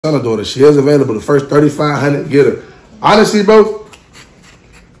son or daughter. She is available. The first 3,500, get her. Honestly, bro,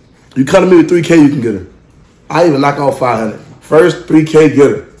 you come to me with 3K, you can get her. I even knock off 500. First 3K, get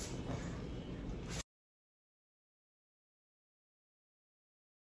her.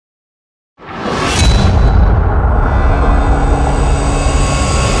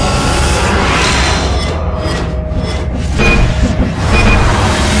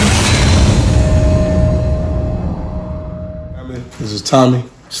 This is Tommy,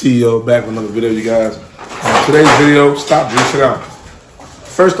 CEO, back with another video, you guys. Today's video, stop juicing out.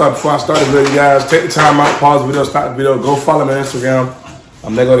 First off, before I start the video, you guys, take the time out, pause the video, stop the video, go follow me on Instagram.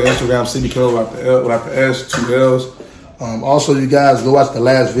 They go to Instagram, Cbkennells without the S, 2 L's. Also, you guys, go watch the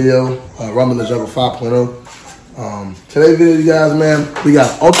last video, Rumble the Jungle 5.0. Today's video, you guys, man, we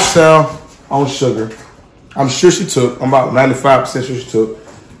got ultrasound on Sugar. I'm sure she took, I'm about 95% sure she took.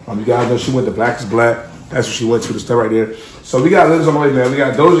 You guys know she went to Black is Black. That's what she went to, the stuff right there. So we got letters on the way, man. We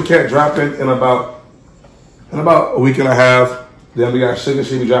got Doja Cat dropping in about a week and a half. Then we got Sugar,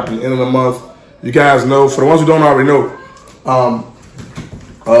 she be dropping at the end of the month. You guys know, for the ones who don't already know,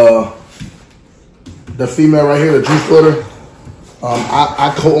 the female right here, the juice daughter,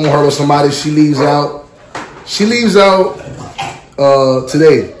 I co-own her with somebody. She leaves out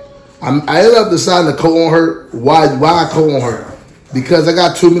today. I ended up deciding to co-own her. Why I co-own her? Because I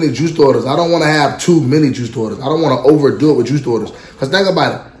got too many juice daughters. I don't want to have too many juice daughters. I don't want to overdo it with juice daughters. Because think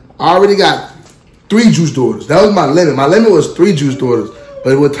about it. I already got 3 juice daughters. That was my limit. My limit was 3 juice daughters.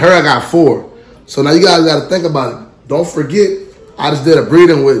 But with her, I got 4. So now you guys got to think about it. Don't forget, I just did a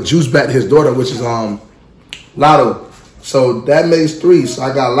breeding with Juice Back, his daughter, which is Lotto. So that makes 3. So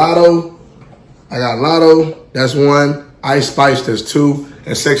I got Lotto. That's 1. Ice Spice, that's 2.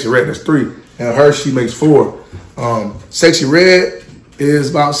 And Sexy Red, that's 3. And her, she makes 4. Sexy Red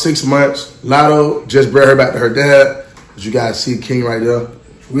is about 6 months. Lotto just bred her back to her dad. As you guys see, King right there. The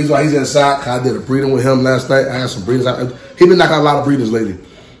reason why he's inside, because I did a breeding with him last night. I had some breeders out. He been knocking out a lot of breeders lately.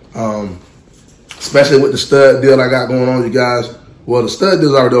 Especially with the stud deal I got going on, you guys. Well, the stud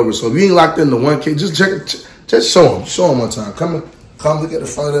deal's already over. So if you ain't locked in the 1K, just check it. Just show him. Show him one time. Come look at the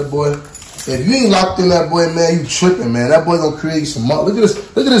front of that boy. If you ain't locked in that boy, man, you tripping, man. That boy gonna create some money. Look at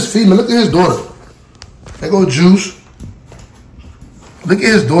this female. Look at his daughter. There go Juice. Look at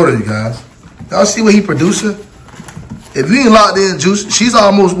his daughter, you guys. Y'all see what he producing? If you ain't locked in Juice, she's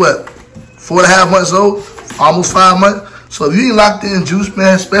almost what? 4.5 months old? Almost 5 months? So if you ain't locked in Juice,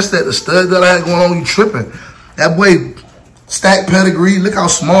 man, especially at the stud that I had going on, you tripping. That boy stacked pedigree. Look how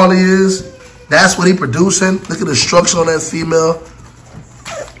small he is. That's what he producing. Look at the structure on that female.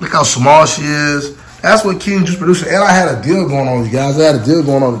 Look how small she is. That's what King Juice producing. And I had a deal going on, you guys. I had a deal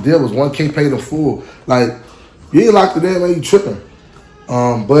going on. The deal was 1K paid in full. Like, you ain't locked it in, man, you tripping.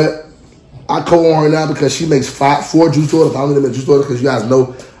 But I co-own her now because she makes 4 juice daughters. I only limit juice daughters because you guys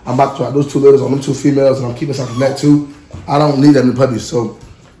know I'm about to try those 2 litters on them 2 females, and I'm keeping something from that too. I don't need that many puppies. So,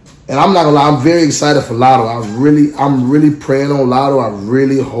 and I'm not gonna lie, I'm very excited for Lotto. I'm really praying on Lotto. I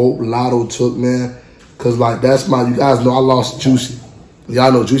really hope Lotto took, man, because like that's you guys know I lost Juicy.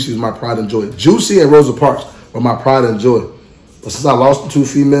 Y'all know Juicy is my pride and joy. Juicy and Rosa Parks were my pride and joy. But since I lost the 2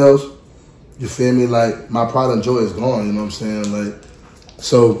 females, you feel me? Like my pride and joy is gone. You know what I'm saying? Like.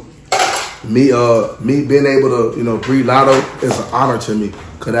 So, me being able to, breed Lotto is an honor to me,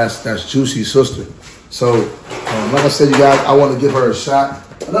 because that's Juicy's sister. So, like I said, you guys, I want to give her a shot.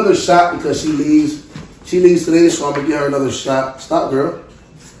 Another shot because she leaves today, so I'm going to give her another shot. Stop, girl.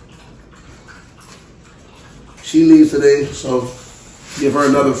 She leaves today, so give her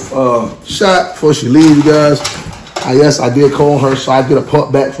another shot before she leaves, you guys. Yes, I did co-own her, so I get a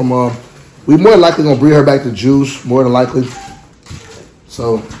pup back from, we more than likely going to breed her back to Juice, more than likely.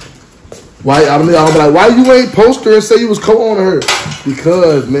 So, why you ain't post her and say you was co-owning her?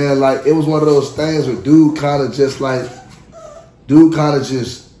 Because, man, like, it was one of those things where dude kind of just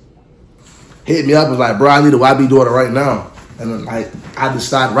hit me up and was like, bro, I need a YB daughter right now. And then, like,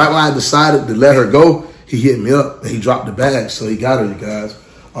 right when I decided to let her go, he hit me up and he dropped the bag. So he got her, you guys.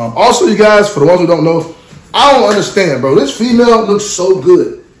 Also, you guys, for the ones who don't know, I don't understand, bro. This female looks so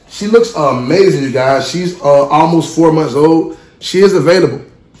good. She looks amazing, you guys. She's almost 4 months old. She is available.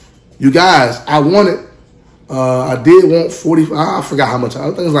 You guys, I did want 45. I forgot how much. I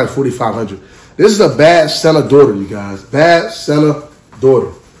think it was like 4,500. This is a bad center daughter, you guys. Bad center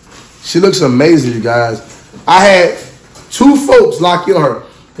daughter. She looks amazing, you guys. I had 2 folks lock in on her.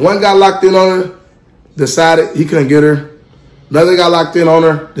 One got locked in on her, decided he couldn't get her. Another got locked in on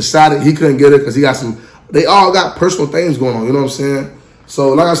her, decided he couldn't get her because he got they all got personal things going on, you know what I'm saying? So,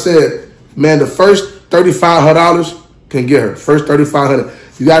 like I said, man, the first $3,500 can get her. First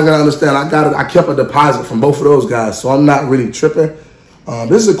 $3,500. You guys gotta understand, I kept a deposit from both of those guys, so I'm not really tripping.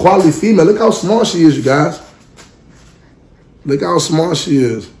 This is a quality female. Look how small she is, you guys. Look how small she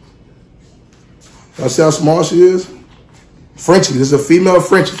is. Y'all see how small she is? Frenchie. This is a female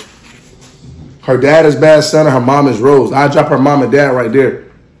Frenchie. Her dad is Bad Santa. Her mom is Rose. I drop her mom and dad right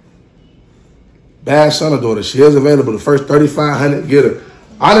there. Bad Santa daughter. She is available. The first 3,500, get her.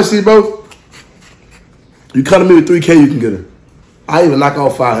 Honestly, bro, you come to me with 3K, you can get her. I even knock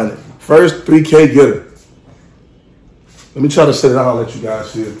off 500. First 3K, get her. Let me try to set it out. I'll let you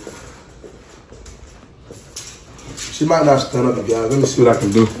guys see it. She might not stand up, you guys. Let me see what I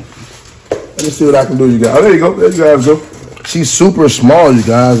can do. Let me see what I can do, you guys. Oh, there you go. There you guys go. She's super small, you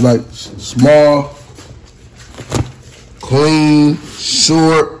guys. Like, small, clean,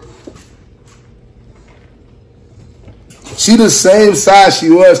 short. She the same size she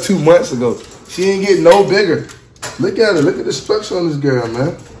was 2 months ago. She ain't getting no bigger. Look at her. Look at the structure on this girl,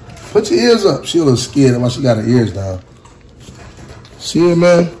 man. Put your ears up. She a little scared. That's why she got her ears down. See her,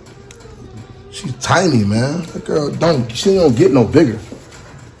 man? She's tiny, man. That girl she don't get no bigger.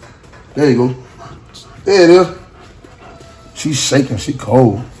 There you go. There it is. She's shaking. She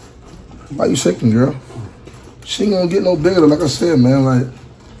cold. Why you shaking, girl? She ain't gonna get no bigger. Like I said, man, like,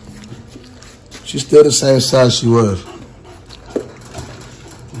 she's still the same size she was.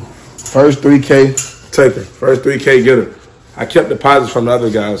 First 3K, take her. First 3K, get her. I kept deposits from the other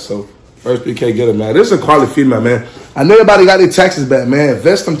guys, so first 3K, get her, man. This is a quality female, man. I know everybody got their taxes back, man.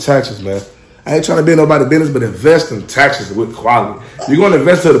 Invest them taxes, man. I ain't trying to be nobody's business, but invest in taxes with quality. If you're going to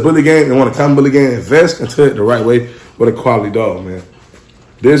invest into the bully game and want to come bully game, invest into it the right way with a quality dog, man.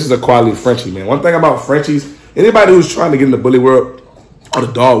 This is a quality Frenchie, man. One thing about Frenchies, anybody who's trying to get in the bully world or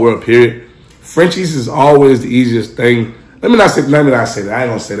the dog world, period, Frenchies is always the easiest thing. Let me not say that. I ain't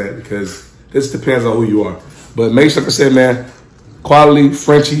going to say that because this depends on who you are. But make sure, like I said, man, quality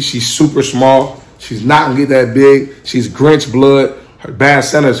Frenchie. She's super small. She's not going to get that big. She's Grinch blood. Her Bad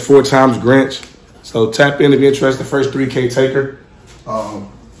Santa is 4 times Grinch. So tap in if you're interested. The first 3K, take her.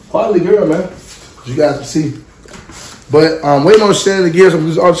 Quality girl, man. As you guys can see. But waiting on Shannon to give some of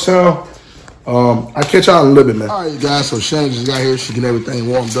this ultrasound. I'll catch y'all in a little bit, man. All right, you guys. So Shannon just got here. She getting everything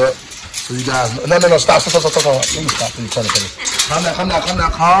warmed up. So you guys, no, stop. Let me stop.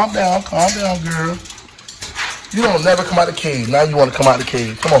 Calm down, girl. You don't never come out the cage. Now you want to come out the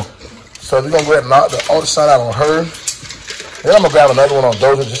cage. Come on. So we're going to go ahead and knock the ultrasound out on her. Then I'm going to grab another one on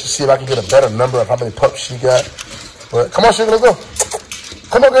Doja just to see if I can get a better number of how many pups she got. But come on, sugar, let's go.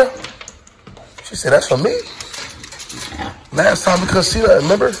 Come on, girl. She said, that's for me. Last time we couldn't see that,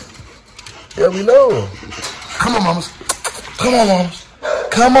 remember? Yeah, we know. Come on, mamas. Come on, mamas.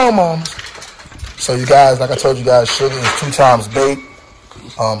 Come on, mamas. So you guys, like I told you guys, Sugar is 2 times bait.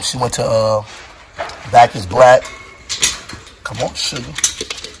 She went to Back is Black. Come on, Sugar.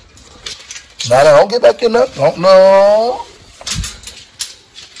 No, don't get back in there. Don't, no.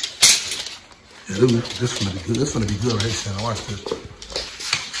 Yeah, this gonna be good. This gonna be good right here, Shannon. Watch this.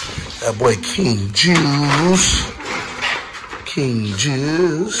 That boy King Juice. King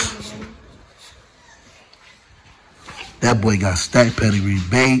Juice. That boy got stack pedigree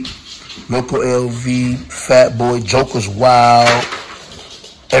bait. Local LV, Fat Boy, Joker's Wild.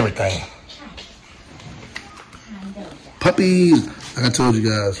 Everything. Puppies. Like I told you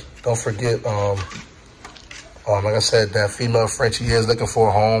guys, don't forget, like I said, that female Frenchie is looking for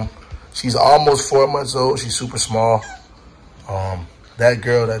a home. She's almost 4 months old. She's super small. That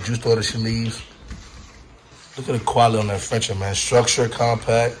girl, that juice daughter, she leaves. Look at the quality on that Frenchie, man. Structure,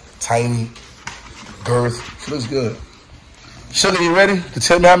 compact, tiny, girth. She looks good. Sugar, you ready to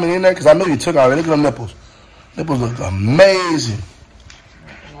tell me how many in there? Because I know you took already. Look at them nipples. Nipples look amazing.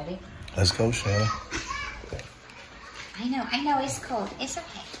 Ready? Let's go, Shannon. I know, it's cold. It's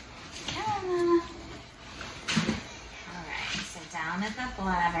okay. Come on. All right, so down at the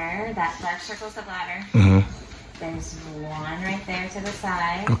bladder, that dark circle's the bladder. There's one right there to the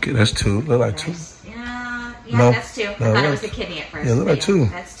side. Okay, that's 2. Look like 2. Yeah, no, that's 2. I no, thought it was a kidney at first. Yeah, look like 2.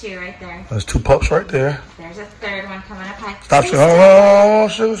 That's 2 right there. There's 2 pups right there. There's a third one coming up high. Stop, oh,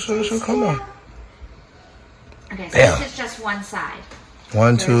 Sugar, come on. Okay, so damn. this is just one side.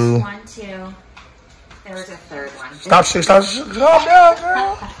 1, 2. 1, 2. There was a third one. Stop, Sugar, calm down,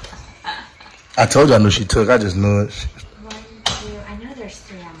 girl. I told you I knew she took. I just knew it. 1, 2. I know there's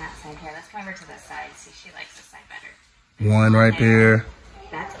 3 on that side here. Let's come over to this side. See, she likes this side better. 1 right there.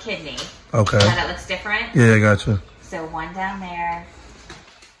 That's kidney. Okay. Now that looks different. Yeah, I got you. So 1 down there.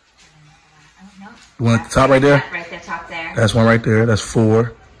 Oh, no. The one at the top right there? Right there, top there. That's 1 right there. That's 4.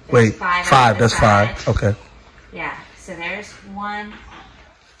 There's Wait, 5. That's 5. Okay. Yeah. So there's 1,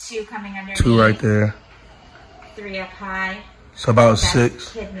 2 coming underneath. 2 right there. 3 up high. So about That's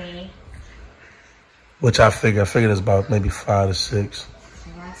 6. Kidney. Which I figured it's about maybe 5 to 6.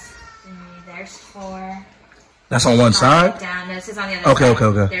 There's 4. That's on one side? Down. No, this is on the other side.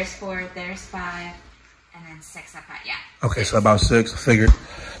 Okay. There's 4, there's 5, and then 6 up high. Yeah. Okay, so about 6. I figured.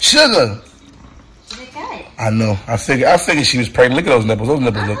 Sugar! She did good. I know. I figured she was pregnant. Look at those nipples. Those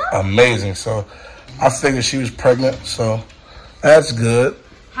nipples look amazing. So I figured she was pregnant. So that's good.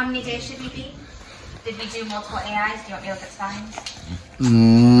 How many days should we be? Did we do multiple AIs? Do you want me to look at spines?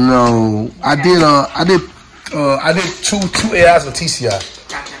 No. Okay. I did two AIs with TCI.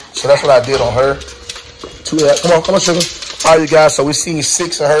 Gotcha. So that's what I did on her. 2 AIs. Come on, sugar. All right, you guys. So we're seeing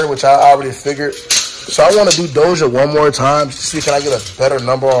 6 of her, which I already figured. So I want to do Doja one more time to see can I get a better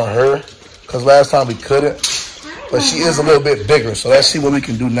number on her. Because last time we couldn't. But she is a little bit bigger. So let's see what we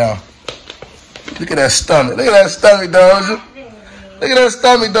can do now. Look at that stomach. Look at that stomach, Doja. Look at that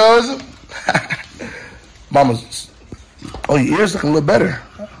stomach, Doja. Mama's. Oh, your ears looking a little better.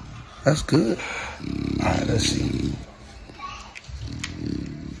 That's good. All right, let's see.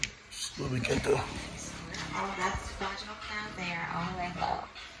 See what we can do. Oh, that's vaginal count there, all the way low.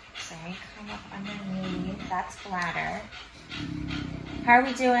 So we come up underneath. That's bladder. How are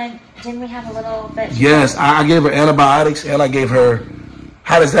we doing? Didn't we have a little bit? Yes, I gave her antibiotics and I gave her.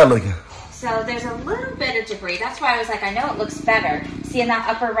 How does that look? So there's a little bit of debris. That's why I was like, I know it looks better. See in that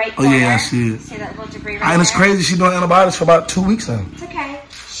upper right corner? Oh yeah, I see it. See that little debris right there? And it's crazy. She's doing antibiotics for about 2 weeks now. It's okay.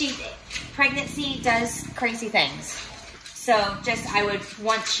 Pregnancy does crazy things. So just I would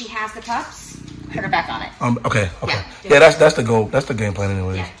once she has the pups, put her back on it. Okay. Yeah, that's the goal. That's the game plan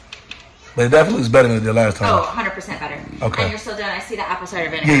anyways. Yeah. But it definitely looks better than it did last time. Oh, 100% better. Okay. And you're still doing. I see the apple cider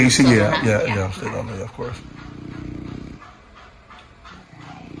vinegar. Yeah, you see, yeah. I'm still on there, of course.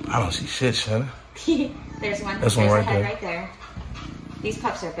 I don't see shit, Shannon. There's one. There's one right there. Right there. These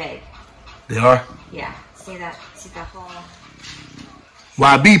pups are big. They are? Yeah. See that? See the whole.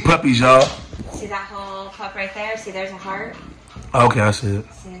 YB puppies, y'all. See that whole pup right there? See, there's a heart. Okay, I see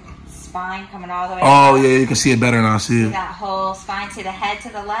it. See the spine coming all the way. Oh yeah, you can see it better now. I see it. See that whole spine? See the head to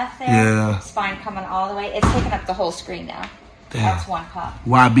the left there? Yeah. Spine coming all the way. It's taking up the whole screen now. Damn. That's one pup.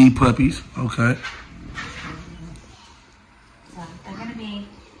 YB puppies. Okay. So they're gonna be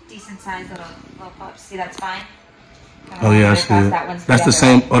decent sized little pups. See that spine? Oh yeah, I see it. That's the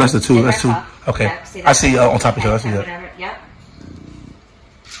same. Oh, that's the 2. That's 2. Okay. Yep, I see on top of each other. I see that. Yep.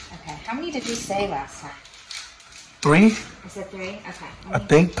 Okay. How many did you say last time? 3. I said 3. Okay. I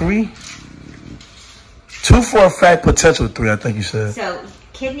think 3. 2 for a fact, potential 3. I think you said. So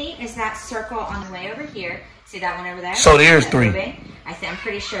kidney is that circle on the way over here. See that one over there? So there's 3. I'm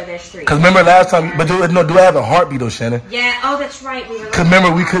pretty sure there's 3. Because remember last time, but do I have a heartbeat though, Shannon? Yeah. Oh, that's right. Because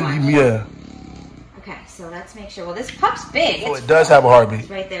remember we couldn't. Yeah. Okay, so let's make sure. Well, this pup's big. Oh, it does have a heartbeat.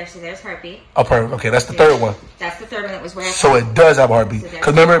 Right there. So there's heartbeat. Oh, perfect. Okay, that's the 3rd one. That's the 3rd one that was where. So it does have a heartbeat.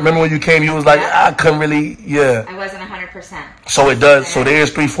 Because remember when you came, you was like, I couldn't really. Yeah. I wasn't 100%. So it does. So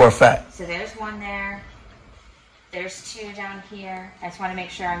there's 3 for a fact. So there's 1 there. There's 2 down here. I just want to make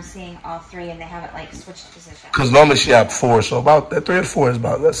sure I'm seeing all 3 and they haven't like switched position. Because normally she had 4, so about that 3 or 4 is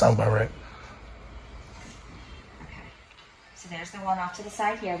about. That sounds about right. Okay. So there's the one off to the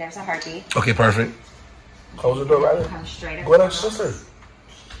side here. There's a heartbeat. Okay, perfect. Close the door right there. Come straight up. Go ahead, sister.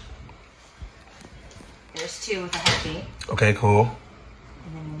 There's 2 with a heartbeat. Okay, cool.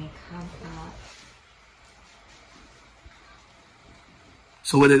 And then when we come up.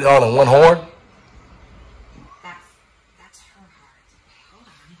 So with it all in one horn? That's her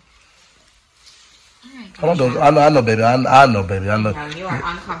heart. Hold on. I know, baby. I know, baby. I know. No, you are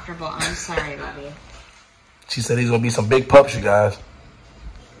uncomfortable. I'm sorry, Bobby. She said these gonna be some big pups, you guys.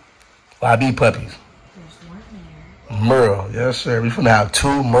 YB puppies. There's 1 there. Merle, yes sir. We finna have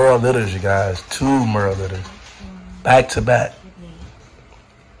 2 Merle litters, you guys. 2 Merle litters. Back to back.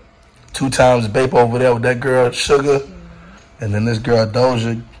 2 times Bape over there with that girl, Sugar. And then this girl,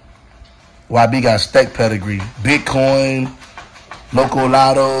 Doja. YB got steak pedigree. Bitcoin, Loco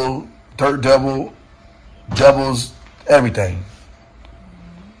Lotto, Dirt Devil, Devils, everything.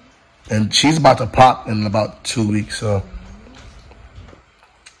 And she's about to pop in about 2 weeks, so.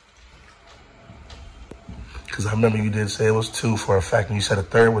 Because I remember you did say it was 2 for a fact, and you said a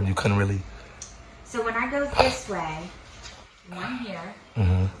 3rd one you couldn't really. So when I go this way, 1 here,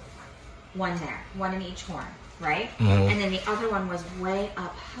 1 there, 1 in each horn, right? And then the other one was way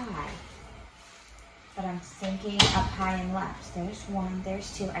up high. But I'm thinking up high and left. There's 1,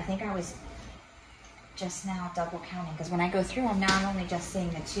 there's 2. I think I was just now double counting because when I go through them now, I'm only just seeing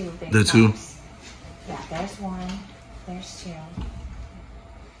the 2 big The 2? Yeah, there's 1, there's 2. I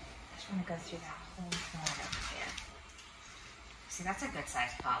just want to go through that whole corner over here. See, that's a good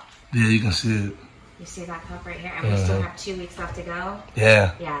sized pup. Yeah, you can see it. You see that pup right here? And we still have 2 weeks left to go.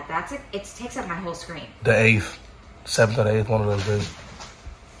 Yeah. Yeah, it takes up my whole screen. The 8th, 7th or the 8th, one of those days.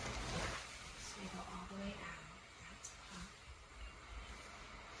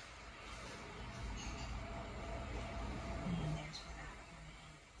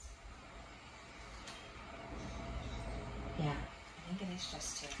 it's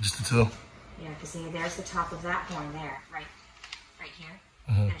just 2. Just the 2? Yeah, because see, there's the top of that horn there, right here.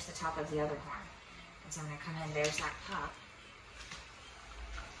 There's the top of the other horn. And so when I come in, there's that pup.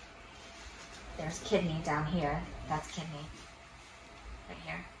 There's kidney down here. That's kidney. Right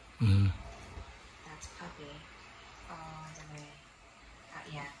here. That's puppy. All the way.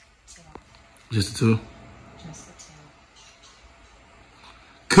 Yeah, 2. Just the 2? Just the 2.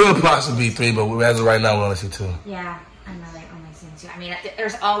 Could possibly be 3, but as of right now, we only see 2. Yeah, I'm really only seeing 2. I mean,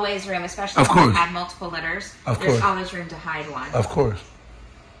 there's always room, especially when you have multiple litters. There's always room to hide one. Of course.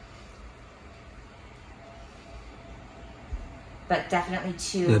 But definitely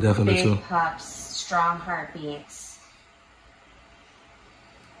 2 big pups, strong heartbeats.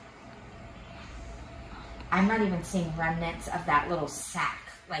 I'm not even seeing remnants of that little sac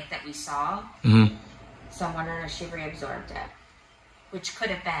like that we saw. So I'm wondering if she reabsorbed it. Which could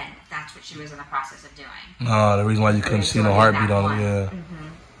have been, if that's what she was in the process of doing. No, the reason why you couldn't see no heartbeat on it, yeah.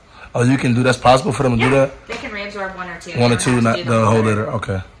 Oh, you can do, that's possible for them to do that? They can reabsorb 1 or 2. 1 or 2, not the whole litter,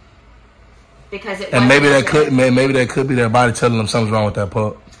 okay. Because it and maybe that could be their body telling them something's wrong with that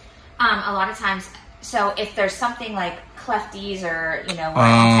pup. A lot of times, so if there's something like clefties or, you know, where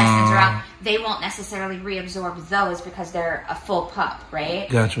intestines are out, they won't necessarily reabsorb those because they're a full pup, right?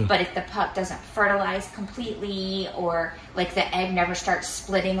 Gotcha. But if the pup doesn't fertilize completely or like the egg never starts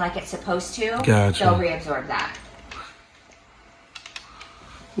splitting like it's supposed to, they'll reabsorb that.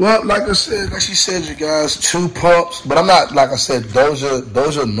 Well, like I said, like she said, you guys, 2 pups, but I'm not, like I said, those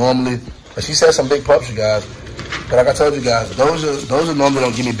are normally, she said some big pups, you guys, but like I told you guys, those are normally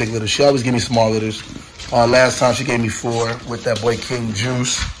don't give me big litters. She always give me small litters. Last time she gave me 4 with that boy King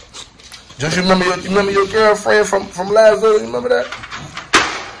Juice. Juice, you remember your girlfriend from last litter? You remember that?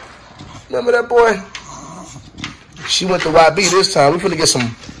 Remember that boy? She went to YB this time. We're finna get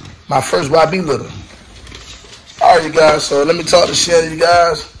my first YB litter. All right, you guys. So let me talk to Shelly, you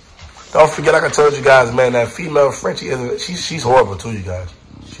guys. Don't forget, like I told you guys, man, that female Frenchie she's horrible too, you guys.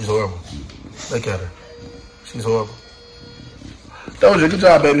 She's horrible. Look at her. She's horrible. Doja, good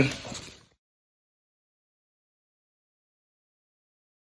job, baby.